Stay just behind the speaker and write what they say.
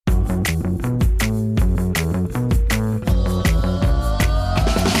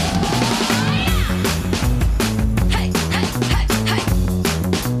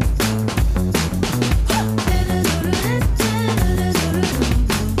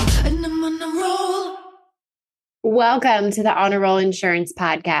Welcome to the Honor Roll Insurance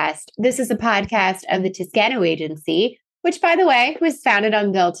Podcast. This is a podcast of the Toscano Agency, which, by the way, was founded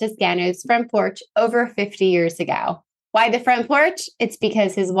on Bill Toscano's front porch over 50 years ago. Why the front porch? It's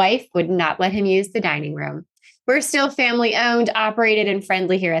because his wife would not let him use the dining room. We're still family owned, operated, and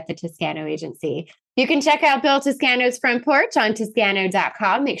friendly here at the Toscano Agency. You can check out Bill Toscano's front porch on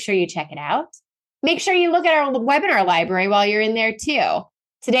toscano.com. Make sure you check it out. Make sure you look at our webinar library while you're in there too.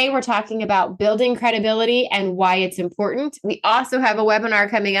 Today, we're talking about building credibility and why it's important. We also have a webinar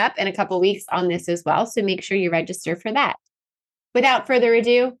coming up in a couple weeks on this as well, so make sure you register for that. Without further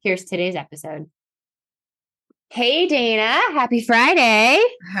ado, here's today's episode. Hey, Dana. Happy Friday.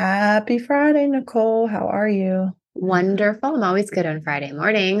 Happy Friday, Nicole. How are you? Wonderful. I'm always good on Friday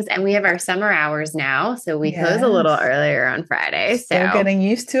mornings. And we have our summer hours now, so we close a little earlier on Friday. Still getting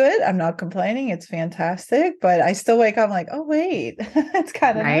used to it. I'm not complaining. It's fantastic. But I still wake up like, oh, wait, it's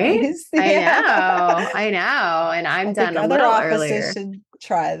kind of nice. I know. And I'm done a little earlier. Should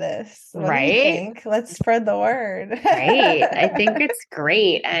try this. What do you think? Let's spread the word. Right. I think it's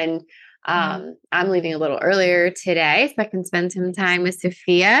great. And I'm leaving a little earlier today so I can spend some time with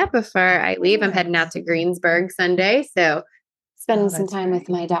Sophia before I leave. I'm heading out to Greensburg Sunday. So spending some time with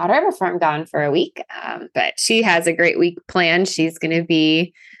my daughter before I'm gone for a week. But she has a great week planned. She's going to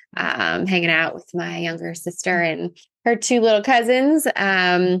be hanging out with my younger sister and her two little cousins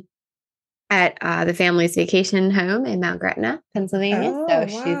at the family's vacation home in Mount Gretna, Pennsylvania.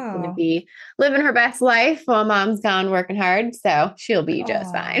 She's going to be living her best life while mom's gone working hard. So she'll be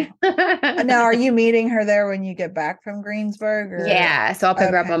just fine. Now, are you meeting her there when you get back from Greensburg? Or? Yeah. So I'll pick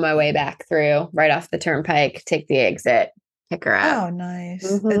her up on my way back through right off the turnpike, take the exit, pick her up. Oh, nice.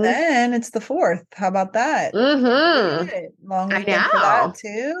 Mm-hmm. And then it's the 4th. How about that? Mm-hmm. Long weekend for that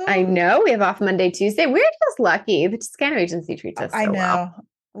too. I know. We have off Monday, Tuesday. We're just lucky. The Toscano Agency treats us so well. Know.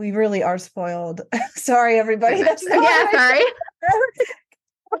 We really are spoiled. Sorry, everybody. That's sorry.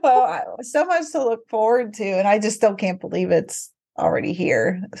 So much to look forward to. And I just still can't believe it's already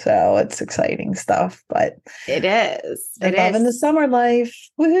here. So it's exciting stuff. But it is. Loving the summer life.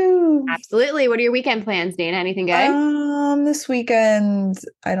 Woohoo. Absolutely. What are your weekend plans, Dana? Anything good? This weekend,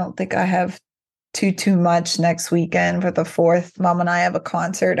 I don't think I have too much next weekend for the 4th. Mom and I have a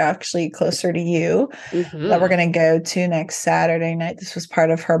concert actually closer to you that we're going to go to next Saturday night. This was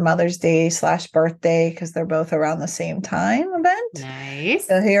part of her Mother's Day / birthday because they're both around the same time event. Nice.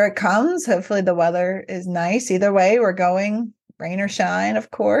 So here it comes. Hopefully the weather is nice. Either way, we're going rain or shine,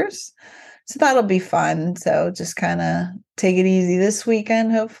 of course. So that'll be fun. So just kind of take it easy this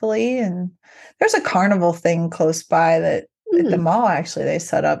weekend, hopefully. And there's a carnival thing close by that at the mall, actually, they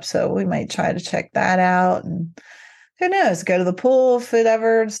set up. So we might try to check that out. And who knows, go to the pool if it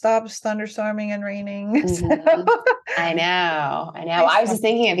ever stops thunderstorming and raining. I know. I was just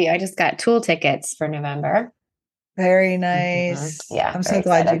thinking of you. I just got Tool tickets for November. Very nice. Yeah. I'm so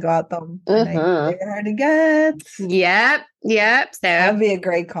glad you got them. They were hard to get. Yep. So that'd be a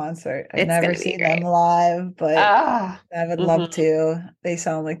great concert. I've never seen them live, but I would love to. They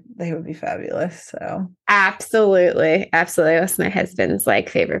sound like they would be fabulous. So absolutely. That's my husband's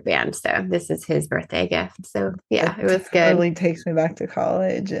favorite band. So this is his birthday gift. So yeah, it was good. It really takes me back to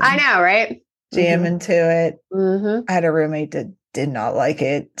college. I know, right? Jam into it. I had a roommate that did not like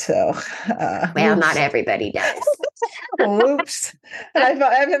it. So well, not everybody does. Oops. And I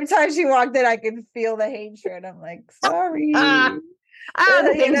felt every time she walked in, I could feel the hatred. I'm like, sorry. The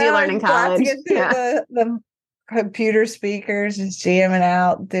things you learn in college. To get through the computer speakers, just jamming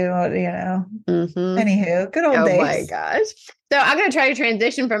out, doing, Anywho, good old days. Oh my gosh. So I'm going to try to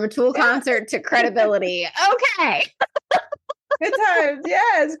transition from a Tool concert to credibility. Okay. Good times.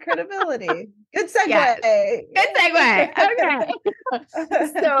 Yes. Credibility. Good segue. Yeah. Good segue. Okay.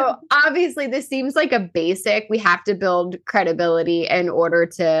 So obviously this seems like a basic. We have to build credibility in order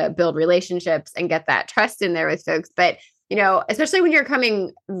to build relationships and get that trust in there with folks. But, especially when you're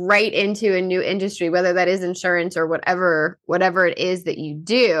coming right into a new industry, whether that is insurance or whatever it is that you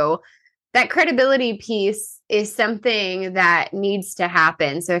do, that credibility piece is something that needs to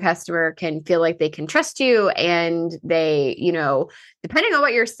happen so a customer can feel like they can trust you, and they, depending on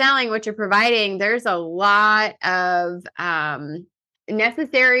what you're selling, what you're providing, there's a lot of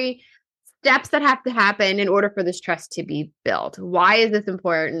necessary steps that have to happen in order for this trust to be built. Why is this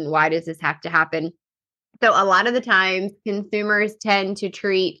important? Why does this have to happen? So a lot of the times consumers tend to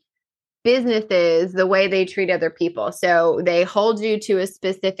treat businesses the way they treat other people. So they hold you to a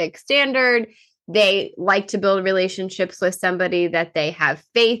specific standard. They like to build relationships with somebody that they have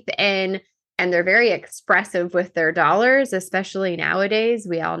faith in, and they're very expressive with their dollars, especially nowadays.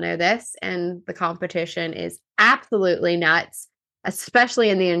 We all know this, and the competition is absolutely nuts,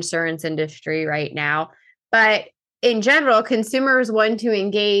 especially in the insurance industry right now. But in general, consumers want to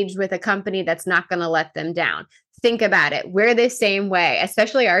engage with a company that's not going to let them down. Think about it. We're the same way,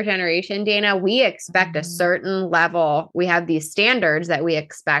 especially our generation, Dana. We expect a certain level. We have these standards that we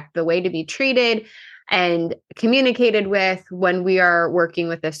expect the way to be treated and communicated with when we are working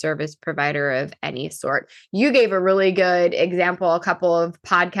with a service provider of any sort. You gave a really good example a couple of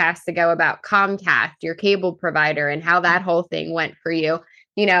podcasts ago about Comcast, your cable provider, and how that whole thing went for you,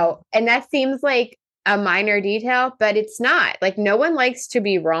 and that seems like a minor detail, but it's not. Like, no one likes to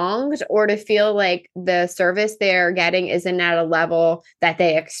be wronged or to feel like the service they're getting isn't at a level that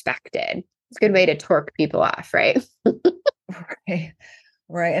they expected. It's a good way to torque people off, right? Right.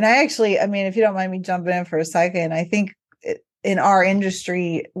 Right. And I mean, if you don't mind me jumping in for a second, I think in our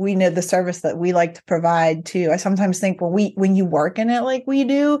industry, we know the service that we like to provide too. I sometimes think when you work in it like we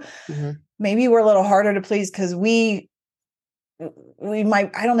do, maybe we're a little harder to please because we might,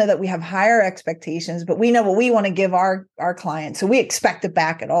 I don't know that we have higher expectations, but we know what we want to give our clients. So we expect it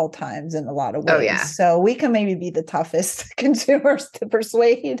back at all times in a lot of ways. Oh, yeah. So we can maybe be the toughest consumers to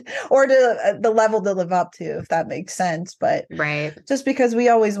persuade or to the level to live up to, if that makes sense. But right. Just because we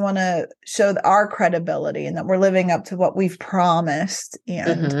always want to show our credibility and that we're living up to what we've promised.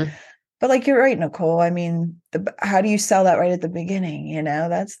 And but like, you're right, Nicole. I mean, how do you sell that right at the beginning?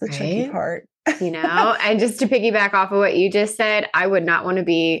 That's the tricky part. And just to piggyback off of what you just said, I would not want to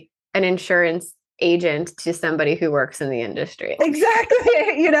be an insurance agent to somebody who works in the industry.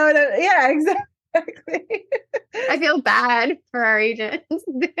 Exactly. Yeah, exactly. I feel bad for our agents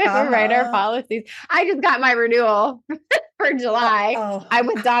who write our policies. I just got my renewal for July. I'm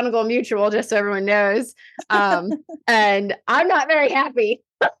with Donegal Mutual, just so everyone knows. And I'm not very happy.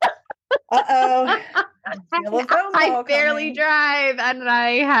 I barely drive and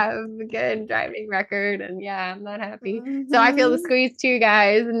I have a good driving record, and I'm not happy. So I feel the squeeze too,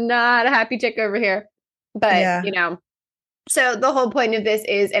 guys. Not a happy chick over here. But so the whole point of this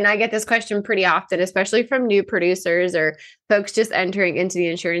is, and I get this question pretty often, especially from new producers or folks just entering into the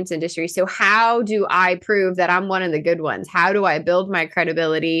insurance industry. So how do I prove that I'm one of the good ones? How do I build my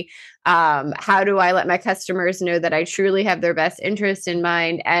credibility? How do I let my customers know that I truly have their best interest in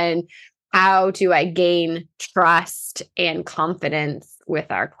mind? And how do I gain trust and confidence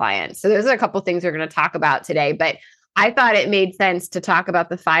with our clients? So those are a couple of things we're going to talk about today, but I thought it made sense to talk about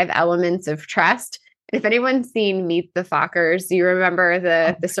the 5 elements of trust. If anyone's seen Meet the Fockers, you remember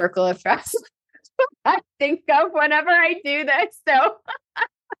the circle of trust? I think of whenever I do this. So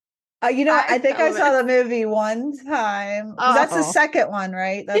I think I saw the movie one time. That's the second one,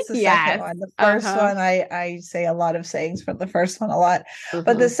 right? That's the second one. The first one, I say a lot of sayings from the first one a lot.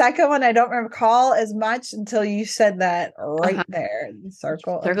 But the second one, I don't recall as much until you said that right there. The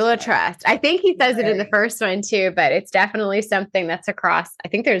circle of trust. I think he says it in the first one too, but it's definitely something that's across. I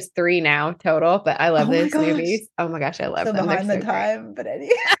think there's 3 now total, but I love those movies. Oh my gosh, I love them. Behind the time, but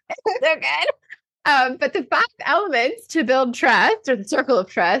anyway. So good. But the 5 elements to build trust, or the circle of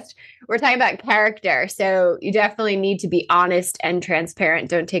trust, we're talking about character. So you definitely need to be honest and transparent.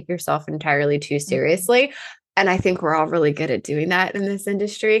 Don't take yourself entirely too seriously. And I think we're all really good at doing that in this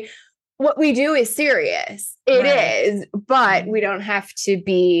industry. What we do is serious. It is, but we don't have to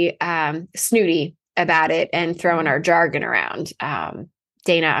be snooty about it and throwing our jargon around.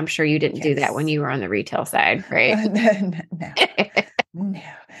 Dana, I'm sure you didn't do that when you were on the retail side, right? No.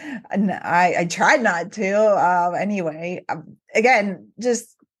 I tried not to. Anyway, again,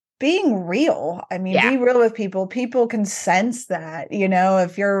 just being real. I mean, be real with people. People can sense that,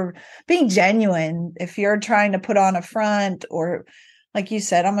 if you're being genuine, if you're trying to put on a front or, like you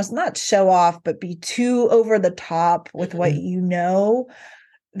said, almost not show off, but be too over the top with what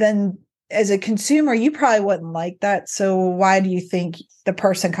then as a consumer, you probably wouldn't like that. So why do you think the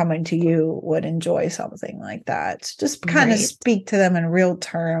person coming to you would enjoy something like that? Just kind of speak to them in real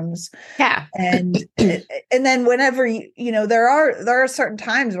terms. Yeah. And then whenever there are certain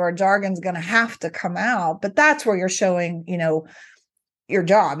times where jargon's going to have to come out, but that's where you're showing, your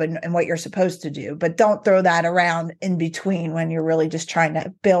job and what you're supposed to do. But don't throw that around in between when you're really just trying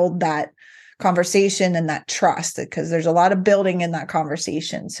to build that conversation and that trust, because there's a lot of building in that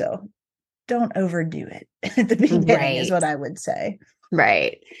conversation. So don't overdo it at the beginning is what I would say.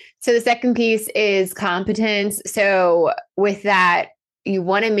 Right. So the second piece is competence. So with that, you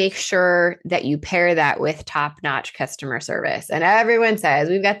want to make sure that you pair that with top-notch customer service. And everyone says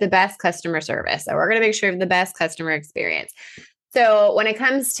we've got the best customer service. So we're going to make sure we have the best customer experience. So when it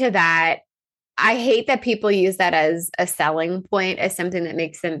comes to that, I hate that people use that as a selling point, as something that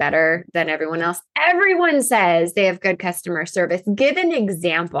makes them better than everyone else. Everyone says they have good customer service. Give an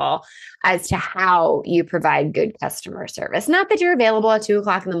example as to how you provide good customer service. Not that you're available at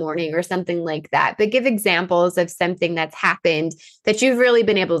 2:00 in the morning or something like that, but give examples of something that's happened that you've really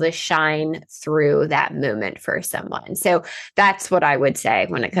been able to shine through that moment for someone. So that's what I would say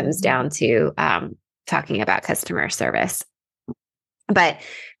when it comes down to talking about customer service. But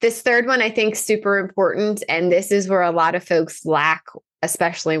this third one, I think, super important. And this is where a lot of folks lack,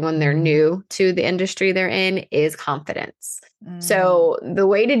 especially when they're new to the industry they're in, is confidence. So the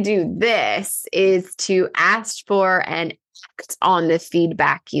way to do this is to ask for and act on the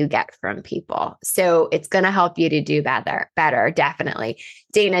feedback you get from people. So it's going to help you to do better, definitely.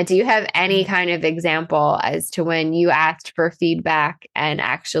 Dana, do you have any kind of example as to when you asked for feedback and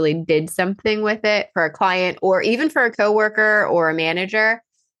actually did something with it for a client or even for a coworker or a manager?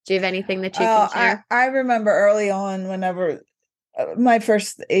 Do you have anything that you can share? I remember early on, whenever my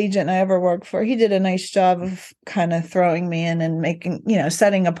first agent I ever worked for, he did a nice job of kind of throwing me in and making,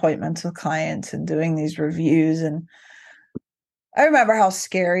 setting appointments with clients and doing these reviews. And I remember how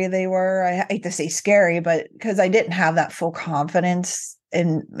scary they were. I hate to say scary, but because I didn't have that full confidence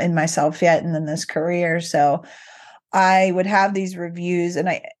in myself yet and in this career. So I would have these reviews and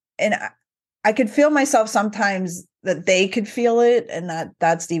I could feel myself sometimes that they could feel it, and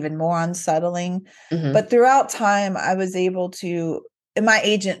that's even more unsettling. But throughout time, I was able to, and my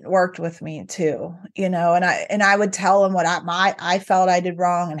agent worked with me too, and I would tell him what I felt I did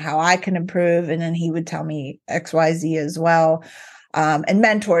wrong and how I can improve. And then he would tell me XYZ as well. And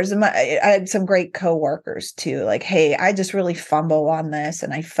mentors. And I had some great coworkers too. Like, hey, I just really fumble on this.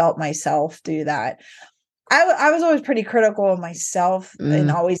 And I felt myself do that. I was always pretty critical of myself and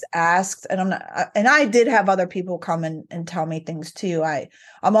always asked, and I did have other people come and tell me things too.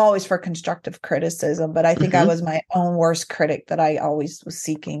 I'm always for constructive criticism, but I think I was my own worst critic, that I always was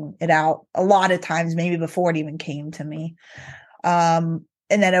seeking it out a lot of times, maybe before it even came to me. And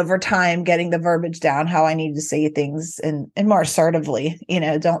then over time, getting the verbiage down, how I needed to say things and more assertively,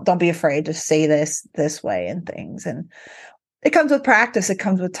 don't be afraid to say this way and things. And it comes with practice. It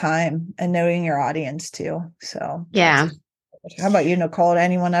comes with time and knowing your audience too. So yeah. How about you, Nicole? Did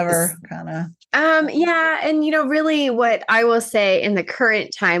anyone ever kind of? Yeah. And, really what I will say in the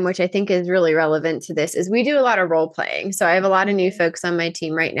current time, which I think is really relevant to this, is we do a lot of role playing. So I have a lot of new folks on my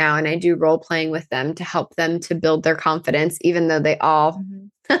team right now, and I do role playing with them to help them to build their confidence, even though they all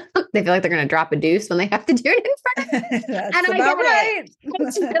they feel like they're going to drop a deuce when they have to do it in front of them. That's and about right.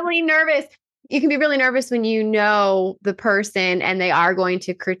 I'm really nervous. You can be really nervous when you know the person and they are going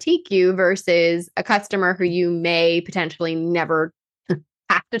to critique you versus a customer who you may potentially never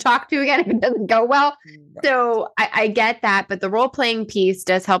have to talk to again if it doesn't go well. Right. So I get that, but the role playing piece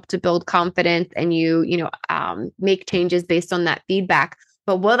does help to build confidence and make changes based on that feedback.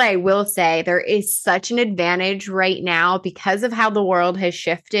 But what I will say, there is such an advantage right now because of how the world has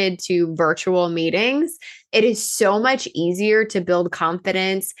shifted to virtual meetings. It is so much easier to build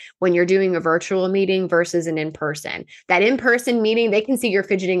confidence when you're doing a virtual meeting versus an in-person. That in-person meeting, they can see you're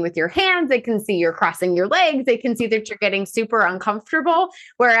fidgeting with your hands. They can see you're crossing your legs. They can see that you're getting super uncomfortable.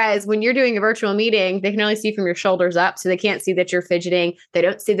 Whereas when you're doing a virtual meeting, they can only see from your shoulders up. So they can't see that you're fidgeting. They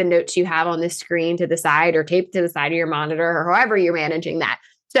don't see the notes you have on the screen to the side or taped to the side of your monitor or however you're managing that.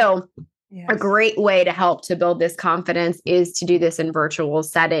 So a great way to help to build this confidence is to do this in virtual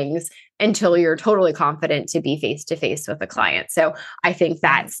settings until you're totally confident to be face-to-face with a client. So I think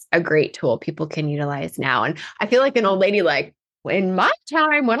that's a great tool people can utilize now. And I feel like an old lady, like in my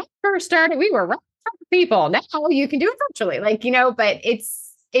time, when I first started, we were right in front of people. Now you can do it virtually, but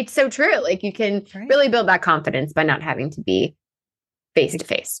it's so true. Like you can really build that confidence by not having to be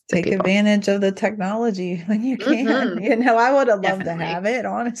face-to-face. Take advantage of the technology when you can. I would have loved to have it,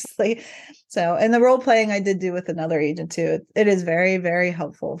 honestly. So, and the role playing I did do with another agent too. It is very, very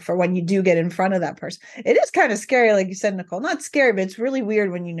helpful for when you do get in front of that person. It is kind of scary, like you said, Nicole. Not scary, but it's really weird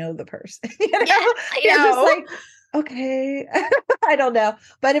when you know the person. You're just like, okay, I don't know,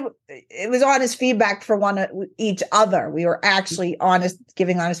 but it was honest feedback for each other. We were actually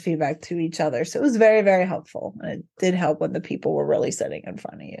giving honest feedback to each other. So it was very, very helpful. And it did help when the people were really sitting in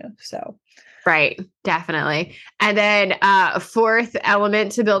front of you. So. Right. Definitely. And then fourth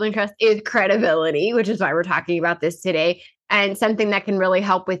element to building trust is credibility, which is why we're talking about this today. And something that can really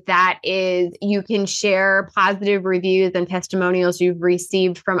help with that is you can share positive reviews and testimonials you've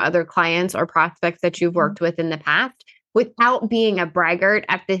received from other clients or prospects that you've worked with in the past. without being a braggart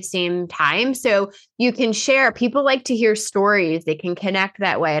at the same time. So you can share, people like to hear stories. They can connect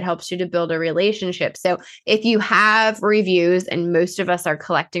that way. It helps you to build a relationship. So if you have reviews, and most of us are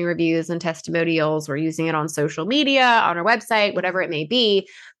collecting reviews and testimonials, we're using it on social media, on our website, whatever it may be.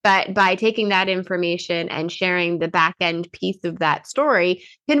 But by taking that information and sharing the back end piece of that story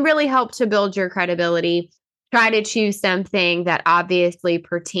can really help to build your credibility. Try to choose something that obviously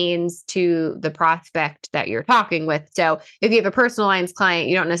pertains to the prospect that you're talking with. So if you have a personal lines client,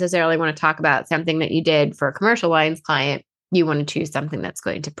 you don't necessarily want to talk about something that you did for a commercial lines client. You want to choose something that's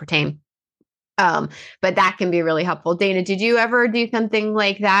going to pertain. But that can be really helpful. Dana, did you ever do something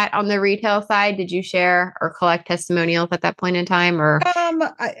like that on the retail side? Did you share or collect testimonials at that point in time? Or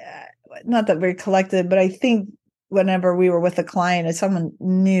not that we collected, but I think whenever we were with a client, as someone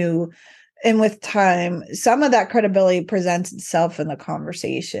new, and with time, some of that credibility presents itself in the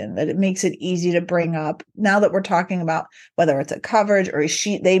conversation, that it makes it easy to bring up. Now that we're talking about whether it's a coverage or a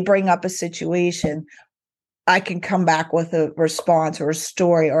sheet, they bring up a situation, I can come back with a response or a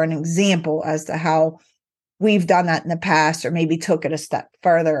story or an example as to how we've done that in the past, or maybe took it a step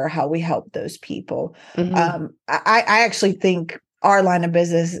further, or how we help those people. I actually think our line of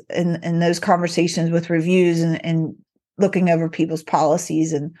business and those conversations with reviews and looking over people's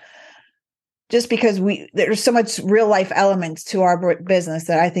policies, and just because there's so much real life elements to our business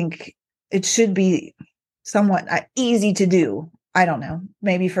that I think it should be somewhat easy to do. I don't know.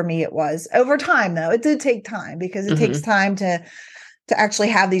 Maybe for me it was. Over time, though, it did take time, because it takes time to actually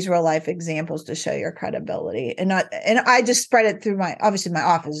have these real life examples to show your credibility. And I just spread it through my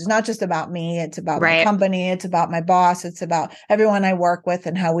office. It's not just about me. It's about my company. It's about my boss. It's about everyone I work with,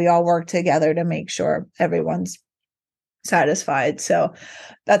 and how we all work together to make sure everyone's satisfied. So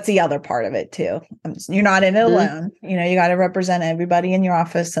that's the other part of it too. You're not in it alone. You got to represent everybody in your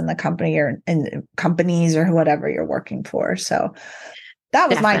office and the company, or in companies, or whatever you're working for. So that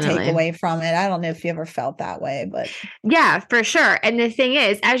was my takeaway from it. I don't know if you ever felt that way, but yeah, for sure. And the thing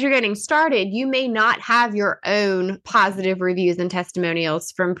is, as you're getting started, you may not have your own positive reviews and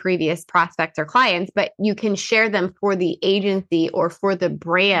testimonials from previous prospects or clients, but you can share them for the agency or for the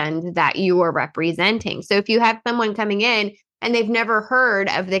brand that you are representing. So if you have someone coming in and they've never heard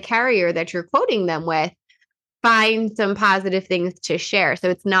of the carrier that you're quoting them with, find some positive things to share. So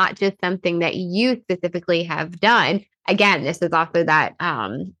it's not just something that you specifically have done. Again, this is also that,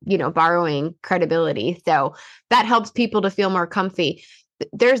 borrowing credibility. So that helps people to feel more comfy.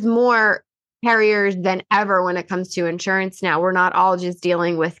 There's more carriers than ever when it comes to insurance now. We're not all just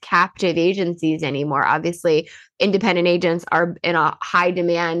dealing with captive agencies anymore. Obviously, independent agents are in a high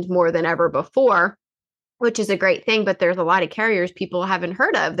demand more than ever before, which is a great thing. But there's a lot of carriers people haven't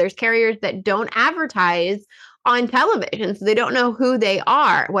heard of. There's carriers that don't advertise on television, so they don't know who they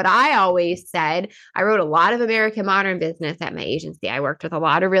are. What I always said, I wrote a lot of American Modern business at my agency. I worked with a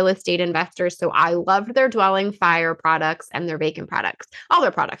lot of real estate investors, so I loved their dwelling fire products and their vacant products. All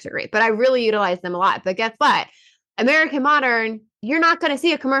their products are great, but I really utilized them a lot. But guess what? American Modern, you're not going to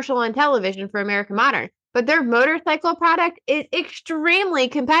see a commercial on television for American Modern, but their motorcycle product is extremely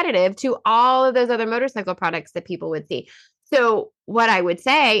competitive to all of those other motorcycle products that people would see. So what I would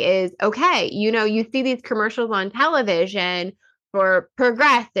say is, okay, you see these commercials on television for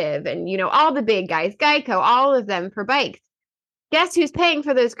Progressive and, all the big guys, Geico, all of them for bikes. Guess who's paying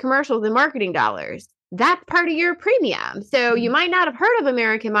for those commercials and marketing dollars? That's part of your premium. So you might not have heard of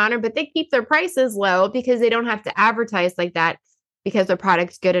American Modern, but they keep their prices low because they don't have to advertise like that, because their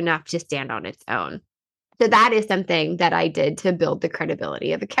product's good enough to stand on its own. So that is something that I did to build the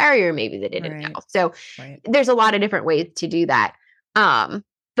credibility of a carrier maybe they didn't know. So there's a lot of different ways to do that.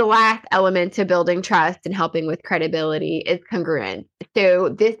 The last element to building trust and helping with credibility is congruence. So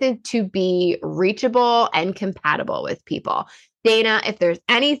this is to be reachable and compatible with people. Dana, if there's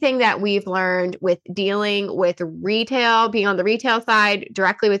anything that we've learned with dealing with retail, being on the retail side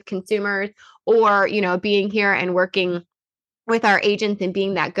directly with consumers, or, being here and working with our agents and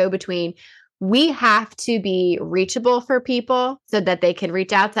being that go-between, we have to be reachable for people so that they can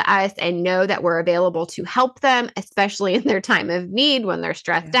reach out to us and know that we're available to help them, especially in their time of need when they're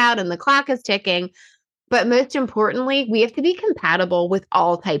stressed out and the clock is ticking. But most importantly, we have to be compatible with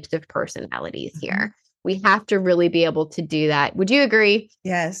all types of personalities here. We have to really be able to do that. Would you agree?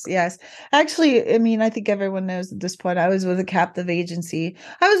 Yes. Actually, I think everyone knows at this point, I was with a captive agency.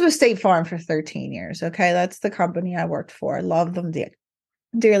 I was with State Farm for 13 years. Okay. That's the company I worked for. I love them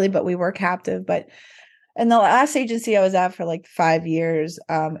dearly, but we were captive. But in the last agency I was at for like 5 years,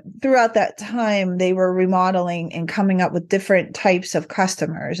 throughout that time, they were remodeling and coming up with different types of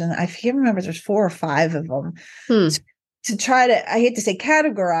customers. And I can't remember, there's 4 or 5 of them. to try to, I hate to say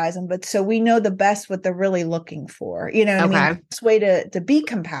categorize them, but so we know the best what they're really looking for, you know what I mean? The best way to be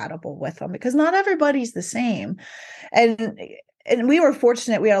compatible with them, because not everybody's the same. And we were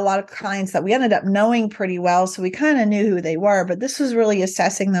fortunate. We had a lot of clients that we ended up knowing pretty well. So we kind of knew who they were, but this was really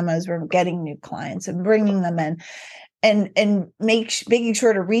assessing them as we're getting new clients and bringing them in and making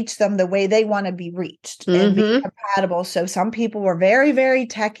sure to reach them the way they want to be reached and be compatible. So some people were very, very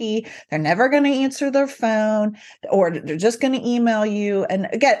techie. They're never going to answer their phone, or they're just going to email you. And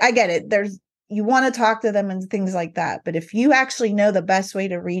again, I get it. You want to talk to them and things like that. But if you actually know the best way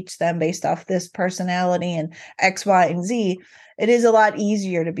to reach them based off this personality and X, Y, and Z, it is a lot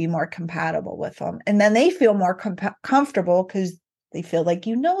easier to be more compatible with them. And then they feel more comfortable because they feel like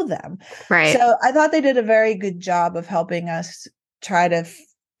you know them. Right. So I thought they did a very good job of helping us try to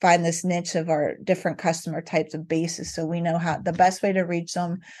find this niche of our different customer types of bases. So we know how the best way to reach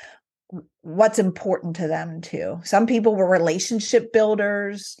them, what's important to them too. Some people were relationship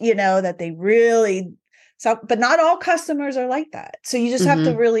builders, that they really, but not all customers are like that. So you just have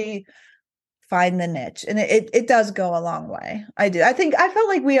to really find the niche, and it does go a long way. I felt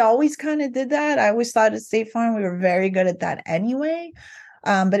like we always kind of did that. I always thought at State Farm we were very good at that anyway,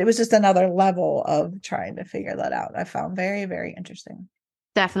 but it was just another level of trying to figure that out. I found very, very interesting.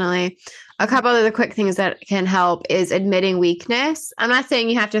 Definitely. A couple of the quick things that can help is admitting weakness. I'm not saying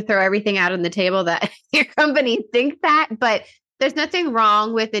you have to throw everything out on the table that your company thinks that, but there's nothing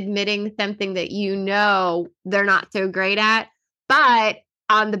wrong with admitting something that they're not so great at, but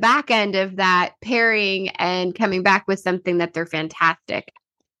on the back end of that, pairing and coming back with something that they're fantastic.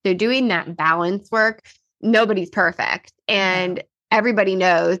 So doing that balance work, nobody's perfect. And everybody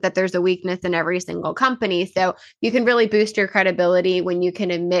knows that there's a weakness in every single company. So you can really boost your credibility when you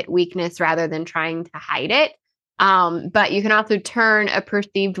can admit weakness rather than trying to hide it. But you can also turn a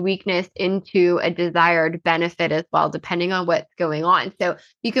perceived weakness into a desired benefit as well, depending on what's going on. So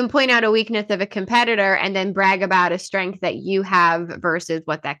you can point out a weakness of a competitor and then brag about a strength that you have versus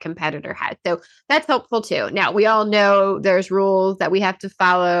what that competitor has. So that's helpful too. Now, we all know there's rules that we have to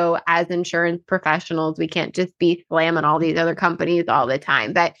follow as insurance professionals. We can't just be slamming all these other companies all the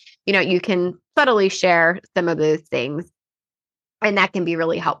time, but you can subtly share some of those things. And that can be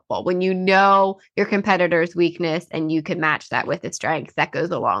really helpful when you know your competitor's weakness and you can match that with a strength. That goes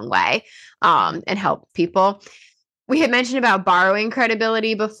a long way and helps people. We had mentioned about borrowing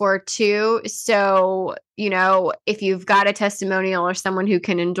credibility before too. So, if you've got a testimonial or someone who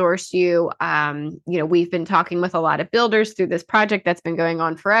can endorse you, we've been talking with a lot of builders through this project that's been going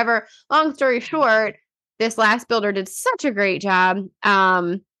on forever. Long story short, this last builder did such a great job.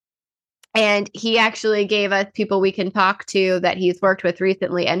 And he actually gave us people we can talk to that he's worked with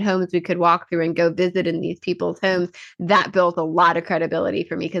recently and homes we could walk through and go visit in these people's homes. That built a lot of credibility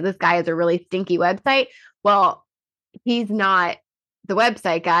for me because this guy has a really stinky website. Well, he's not the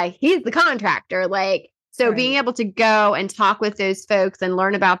website guy. He's the contractor. Being able to go and talk with those folks and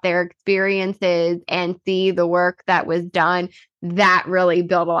learn about their experiences and see the work that was done, that really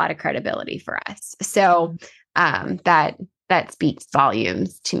built a lot of credibility for us. So that speaks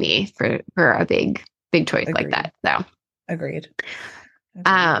volumes to me for a big choice like that. So agreed.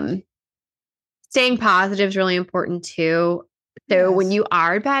 Staying positive is really important too. So when you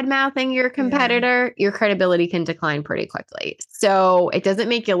are bad mouthing your competitor, your credibility can decline pretty quickly. So it doesn't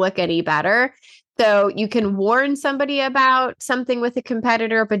make you look any better. So you can warn somebody about something with a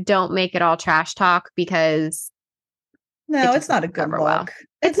competitor, but don't make it all trash talk because it's not a good look. Well.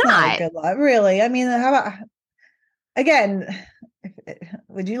 It's not a good look, really. I mean, how about, again,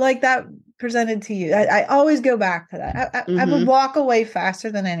 would you like that presented to you? I always go back to that. I would walk away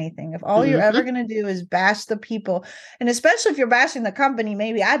faster than anything. If all you're ever going to do is bash the people, and especially if you're bashing the company,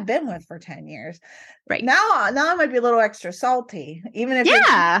 maybe I've been with for 10 years. Right. Now I might be a little extra salty, even if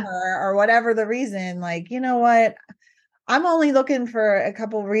it's or whatever the reason, you know what? I'm only looking for a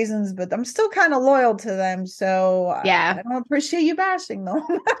couple of reasons, but I'm still kind of loyal to them. So I don't appreciate you bashing them.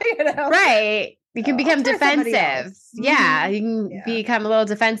 Right. You can become defensive. Yeah. You can become a little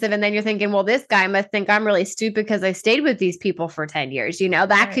defensive. And then you're thinking, well, this guy must think I'm really stupid because I stayed with these people for 10 years.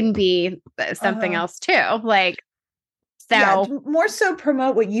 That can be something else too. More so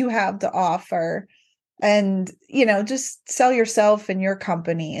promote what you have to offer and, just sell yourself and your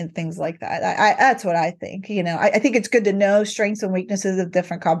company and things like that. That's what I think. I think it's good to know strengths and weaknesses of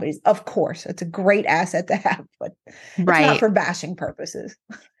different companies. Of course, it's a great asset to have, but it's not for bashing purposes.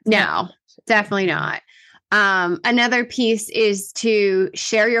 No, definitely not. Another piece is to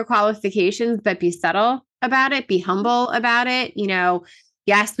share your qualifications, but be subtle about it, be humble about it.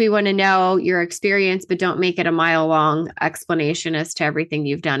 yes, we want to know your experience, but don't make it a mile-long explanation as to everything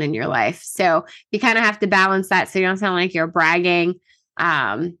you've done in your life. So you kind of have to balance that so you don't sound like you're bragging.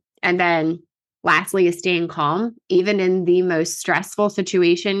 And then lastly is staying calm. Even in the most stressful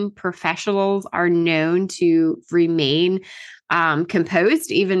situation, professionals are known to remain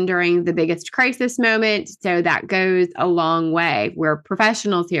composed even during the biggest crisis moment. So that goes a long way. We're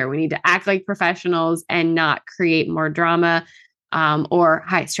professionals here. We need to act like professionals and not create more drama or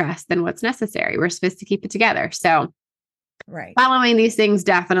high stress than what's necessary. We're supposed to keep it together. So Right. following these things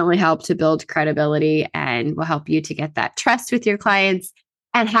definitely help to build credibility and will help you to get that trust with your clients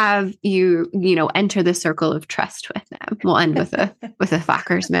and have you enter the circle of trust with them. We'll end with a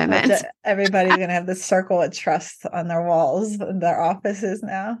Fockers moment. Everybody's gonna have this circle of trust on their walls in their offices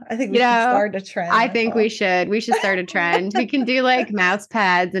now. I think we should start a trend. I think we should. We should start a trend. We can do like mouse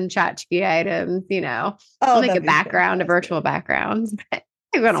pads and tchotchke items, I'll make a background, a virtual background.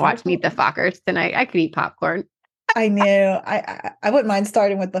 I'm going to watch Meet the Fockers tonight. I could eat popcorn. I knew. I wouldn't mind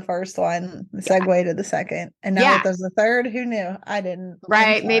starting with the first one, the segue to the second. And now that there's a third, who knew? I didn't.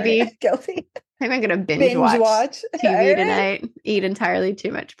 Right. Maybe. Guilty. Maybe I'm going to binge watch TV tonight. Eat entirely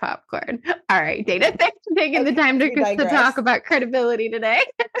too much popcorn. All right, Dana, thanks for taking the time to talk about credibility today.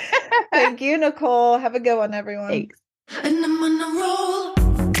 Thank you, Nicole. Have a good one, everyone. Thanks. And I'm on a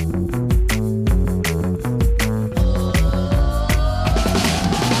roll.